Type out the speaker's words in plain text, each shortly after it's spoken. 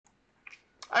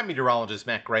I'm meteorologist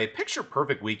Matt Gray. Picture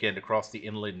perfect weekend across the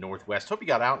inland Northwest. Hope you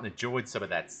got out and enjoyed some of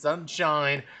that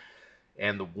sunshine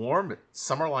and the warm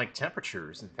summer-like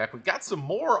temperatures. In fact, we've got some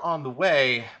more on the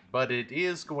way, but it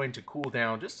is going to cool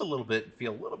down just a little bit and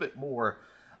feel a little bit more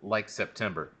like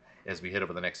September as we hit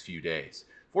over the next few days.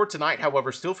 For tonight,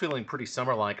 however, still feeling pretty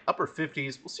summer-like, upper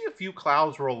 50s. We'll see a few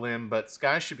clouds roll in, but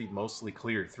skies should be mostly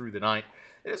clear through the night.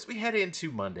 And as we head into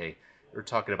Monday, we're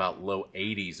talking about low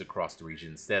 80s across the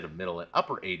region instead of middle and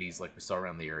upper 80s like we saw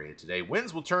around the area today.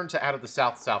 Winds will turn to out of the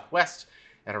south-southwest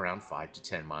at around 5 to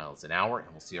 10 miles an hour,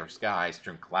 and we'll see our skies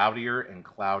turn cloudier and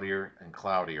cloudier and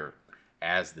cloudier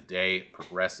as the day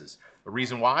progresses. The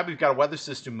reason why, we've got a weather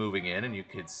system moving in, and you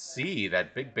can see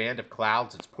that big band of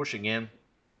clouds that's pushing in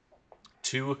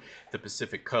to the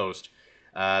Pacific coast.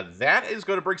 That is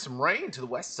going to bring some rain to the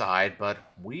west side, but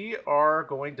we are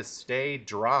going to stay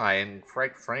dry. And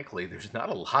frankly, there's not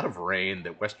a lot of rain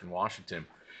that Western Washington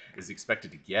is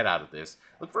expected to get out of this.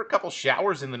 Look for a couple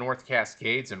showers in the North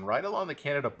Cascades and right along the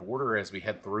Canada border as we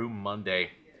head through Monday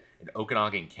in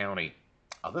Okanagan County.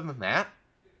 Other than that,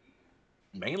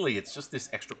 mainly it's just this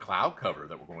extra cloud cover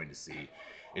that we're going to see.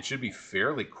 It should be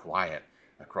fairly quiet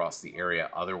across the area.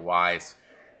 Otherwise,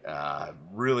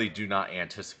 really do not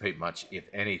anticipate much, if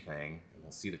anything.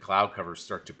 We'll see the cloud cover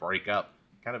start to break up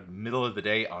kind of middle of the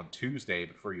day on Tuesday,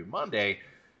 but for you Monday,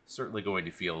 certainly going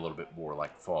to feel a little bit more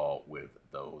like fall with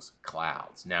those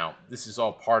clouds. Now, this is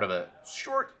all part of a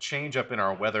short change up in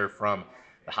our weather from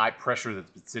the high pressure that's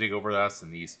been sitting over us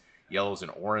and these yellows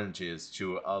and oranges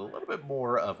to a little bit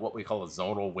more of what we call a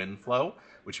zonal wind flow,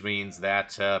 which means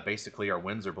that basically our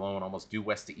winds are blowing almost due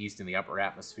west to east in the upper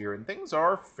atmosphere, and things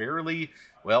are fairly,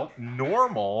 well,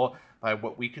 normal by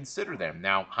what we consider them.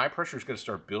 Now, high pressure is going to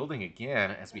start building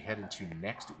again as we head into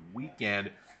next weekend.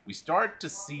 We start to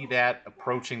see that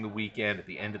approaching the weekend at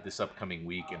the end of this upcoming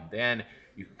week, and then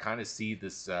you can kind of see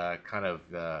this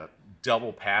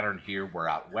double pattern here where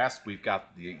out west we've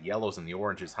got the yellows and the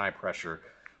oranges, high pressure.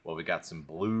 Well, we got some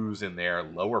blues in there,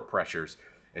 lower pressures,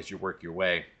 as you work your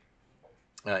way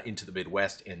into the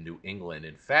Midwest and New England.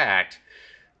 In fact,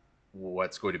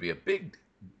 what's going to be a big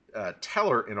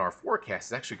teller in our forecast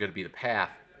is actually going to be the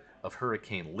path of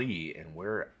Hurricane Lee and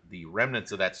where the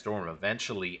remnants of that storm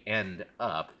eventually end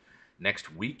up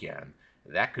next weekend.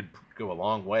 That could go a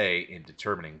long way in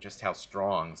determining just how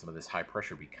strong some of this high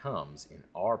pressure becomes in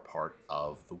our part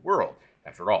of the world.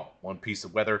 After all, one piece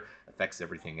of weather affects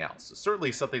everything else. So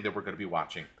certainly something that we're going to be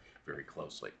watching very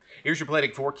closely. Here's your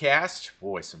planet forecast.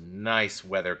 Boy, some nice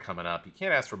weather coming up. You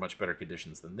can't ask for much better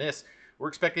conditions than this. We're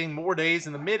expecting more days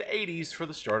in the mid 80s for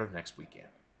the start of next weekend.